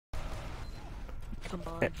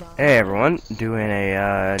Hey everyone, doing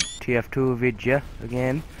a TF2 video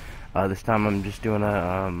again. This time I'm just doing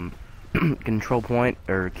a control point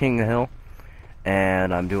or King of the Hill,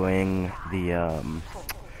 and I'm doing the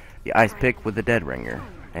ice pick with the dead ringer,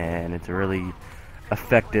 and it's a really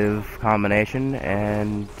effective combination.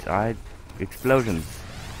 And explosions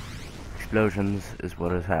is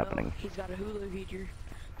what is happening.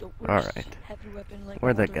 All right,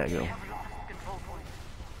 where'd that guy go?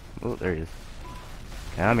 Oh, there he is.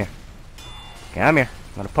 Come here. Come here.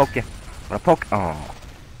 I'm gonna poke you. I'm gonna poke. Oh.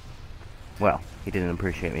 Well, he didn't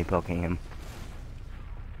appreciate me poking him.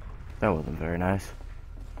 That wasn't very nice.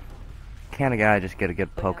 Can't a guy just get a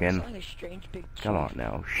good poke in? Come on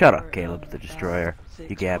now. Shut up, Caleb the Destroyer.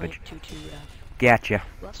 You gabbage. Gotcha.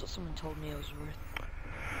 That's what someone told me it was worth.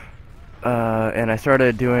 And I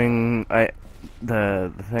started doing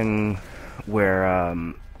the thing where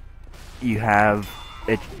you have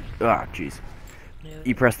it. Ah, jeez.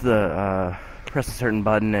 You press a certain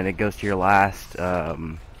button and it goes to your last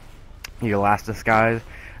disguise.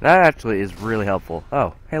 That actually is really helpful.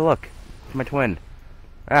 Oh, hey look, it's my twin.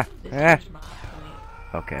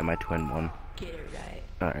 Okay, my twin won. Get it right.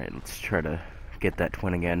 All right, let's try to get that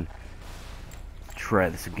twin again. Try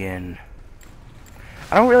this again.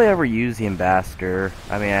 I don't really ever use the ambassador.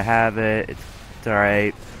 I mean, I have it. It's all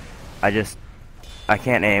right. I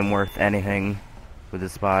can't aim worth anything with the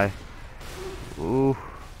spy. Ooh.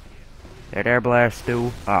 There,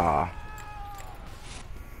 Blastu. Ah.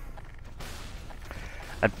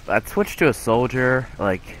 I'd switch to a soldier,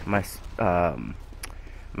 like my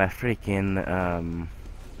freaking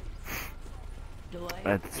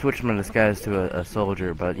I'd switch my disguise to a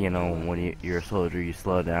soldier, but you know, when you're a soldier, you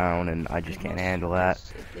slow down, and I just can't handle that.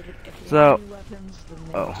 So,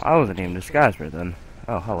 oh, I wasn't even disguised right then.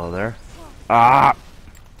 Oh, hello there. Ah.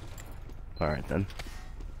 All right then.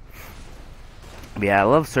 But yeah, I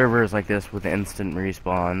love servers like this with instant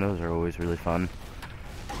respawn. Those are always really fun.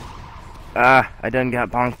 Ah, I done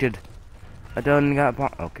got bonked.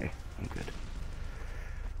 Okay, I'm good.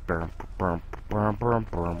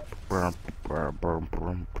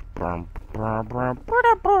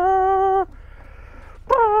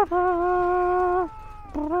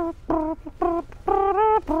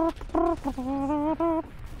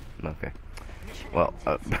 Okay. Well,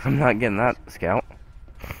 I'm not getting that scout.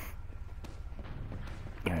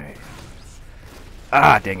 Alright.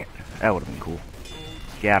 Ah, dang it. That would have been cool.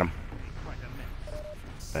 Got him.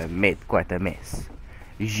 I made quite a mess.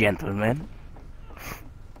 Gentlemen.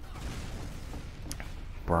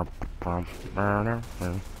 Ow.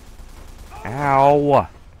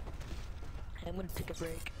 I'm gonna take a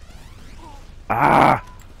break. Ah!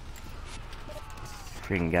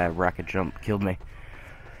 Freaking guy rocket jump killed me.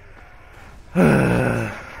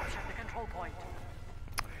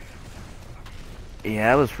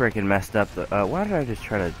 Yeah, that was freaking messed up. Why did I just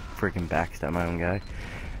try to freaking backstab my own guy?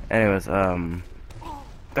 Anyways,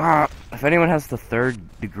 if anyone has the 3rd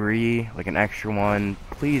degree, like an extra one,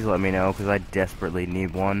 please let me know, because I desperately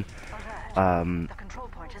need one. I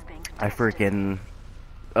freaking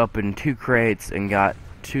opened 2 crates and got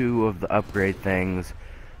 2 of the upgrade things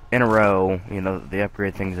in a row. You know, the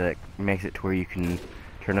upgrade things that makes it to where you can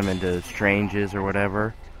turn them into stranges or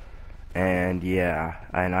whatever. And yeah,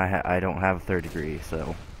 and I don't have a 3rd degree,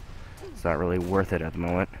 so it's not really worth it at the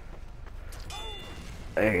moment.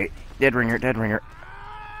 Hey, dead ringer.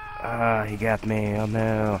 Ah, he got me. Oh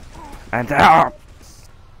no. And ah!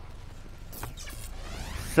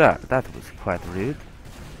 Sir, that was quite rude.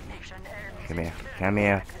 Come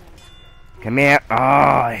here. Oh,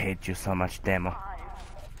 I hate you so much, Demo.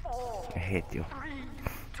 I hate you.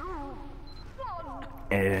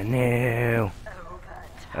 Oh no.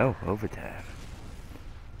 Oh, overtime.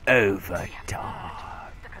 Oh,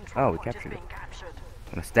 we captured it.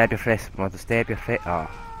 I'm gonna stab your face. Oh.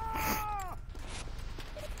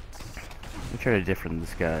 Let me try to different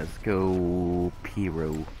this guys. Go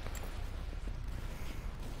Pyro.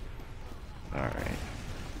 Alright.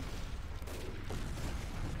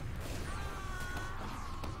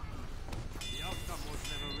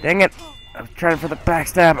 Dang it! I was trying for the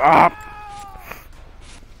backstab. Ah!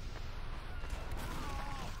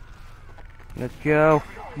 Let's go.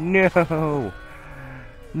 No.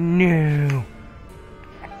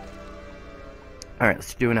 Alright,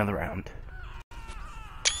 let's do another round.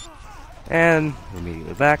 And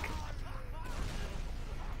immediately back.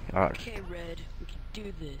 Alright. Okay, Red, we can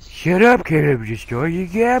do this. Shut up, Caleb. Destroy your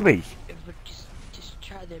garbage. Everybody just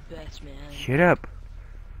try their best, man. Shut up.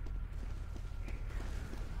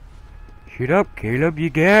 Shut up, Caleb. You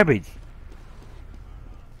garbage.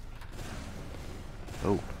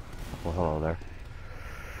 Oh. Well, hello there.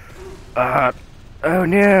 Oh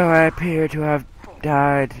no, I appear to have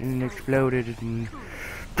died and exploded and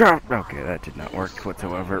dropped. Okay, that did not work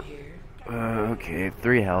whatsoever. Okay,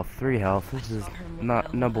 3 health, 3 health. This is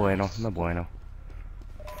not, no bueno, no bueno.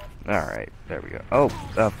 Alright, there we go. Oh,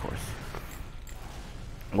 of course.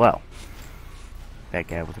 Well, that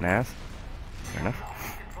guy was an ass. Fair enough.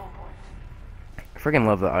 I freaking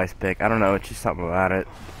love the ice pick. I don't know, it's just something about it.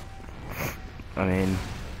 I mean,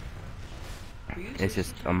 it's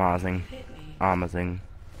just amazing. Amazing.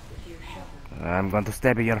 I'm going to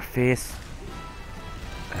stab in your face.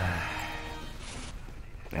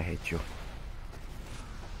 I hate you.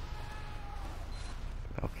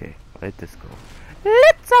 Okay, let this go.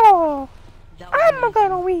 Let's go! I'm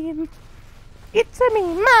gonna win! It's a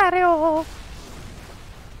me, Mario!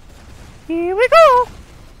 Here we go!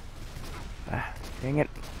 Ah, dang it.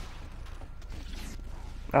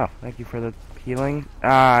 Oh, thank you for the healing.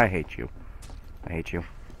 Ah, I hate you. I hate you.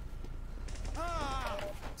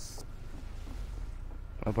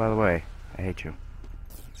 Oh, by the way, I hate you.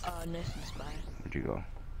 Nice and spy. Where'd you go?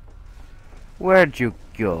 Where'd you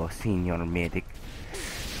go, Senor Medic?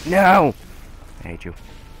 No! I hate you.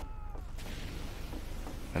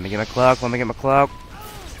 Let me get my cloak, let me get my cloak.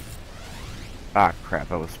 Ah,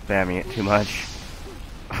 crap, I was spamming it too much.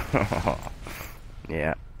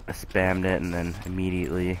 Yeah, I spammed it and then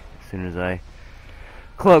immediately, as soon as I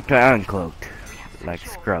cloaked, I uncloaked. Like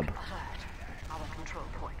scrub.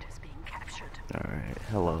 Alright,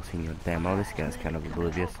 hello, Senor Demo. This guy's kind of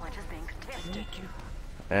oblivious.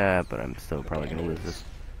 But I'm still probably gonna lose this.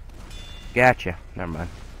 Gotcha. Never mind.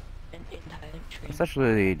 It's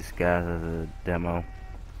actually disguised as a demo.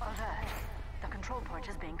 The control point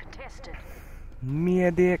is being contested.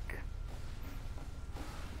 Medic.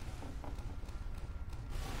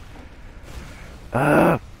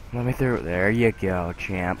 Let me through. There you go,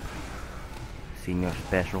 champ. Senior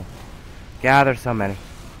special. God, there's so many.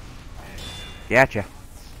 Gotcha.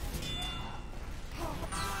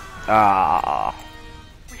 Ah.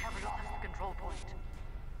 We have lost the control point.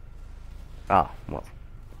 Ah, well.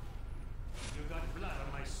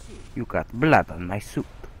 You got blood on my suit.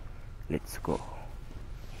 Let's go.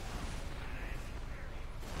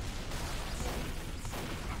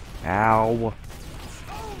 Ow.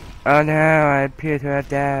 Oh no, I appear to have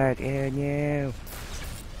died. Oh no.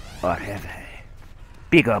 Or have I?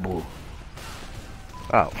 Peekaboo.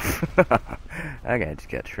 Oh. That guy just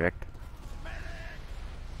got tricked.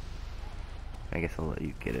 I guess I'll let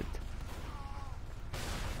you get it.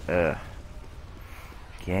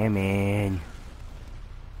 Come in.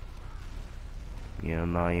 You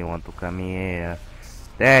know you want to come here.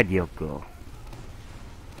 There you go.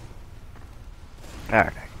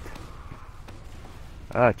 Alright.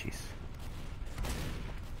 Oh jeez.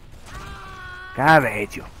 God, I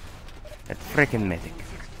hate you. That freaking mythic.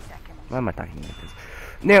 Why am I talking like this?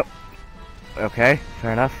 No. Okay,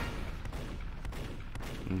 fair enough.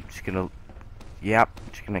 I'm just gonna. Yep,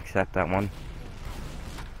 just gonna accept that one.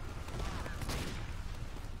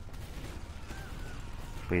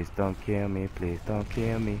 Please don't kill me, please don't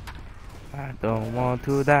kill me. I don't want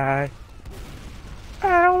to die.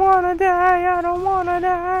 I don't wanna die, I don't wanna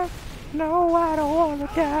die. No, I don't wanna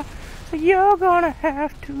die. So you're gonna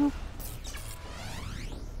have to.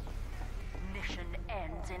 Mission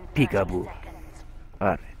ends in Peekaboo. 30 seconds.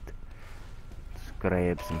 Alright. Let's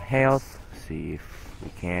grab some health. See if we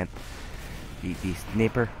can't beat the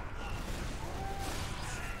sniper.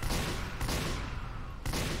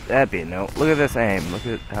 That'd be a no. Look at this aim. Look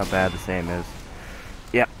at how bad this aim is.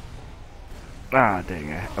 Yep. Ah, dang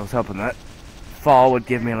it. I was hoping that fall would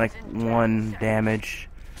give me like 1 damage.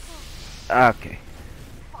 Okay.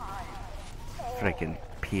 Freaking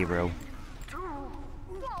P-Bro.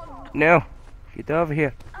 No. Get over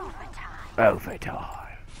here. Overtime.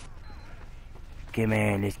 Come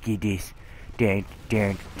on, let's get this. Dun,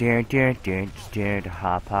 dun, dun, dun, dun, dun,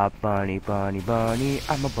 hop, hop, bunny, bunny, bunny.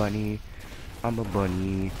 I'm a bunny. I'm a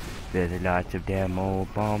bunny. There's lots of demo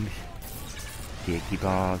bombs. Sticky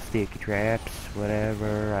bombs, sticky traps,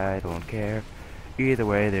 whatever, I don't care. Either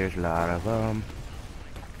way, there's a lot of them.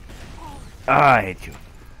 I hate you.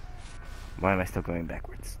 Why am I still going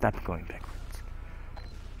backwards? Stop going backwards.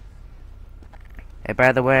 Hey,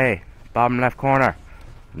 by the way, bottom left corner.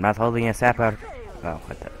 I'm not holding a sap out. Oh,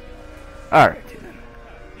 what the? Alright, then.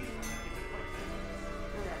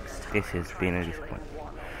 This has been a disappointment.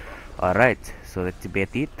 Alright, so that's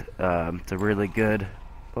about it. It's a really good.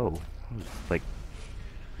 Oh, like.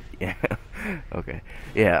 Yeah. Okay.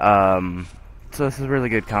 Yeah, so this is a really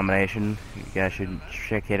good combination. You guys should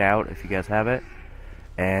check it out if you guys have it.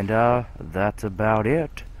 And, that's about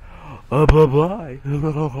it. Bye-bye.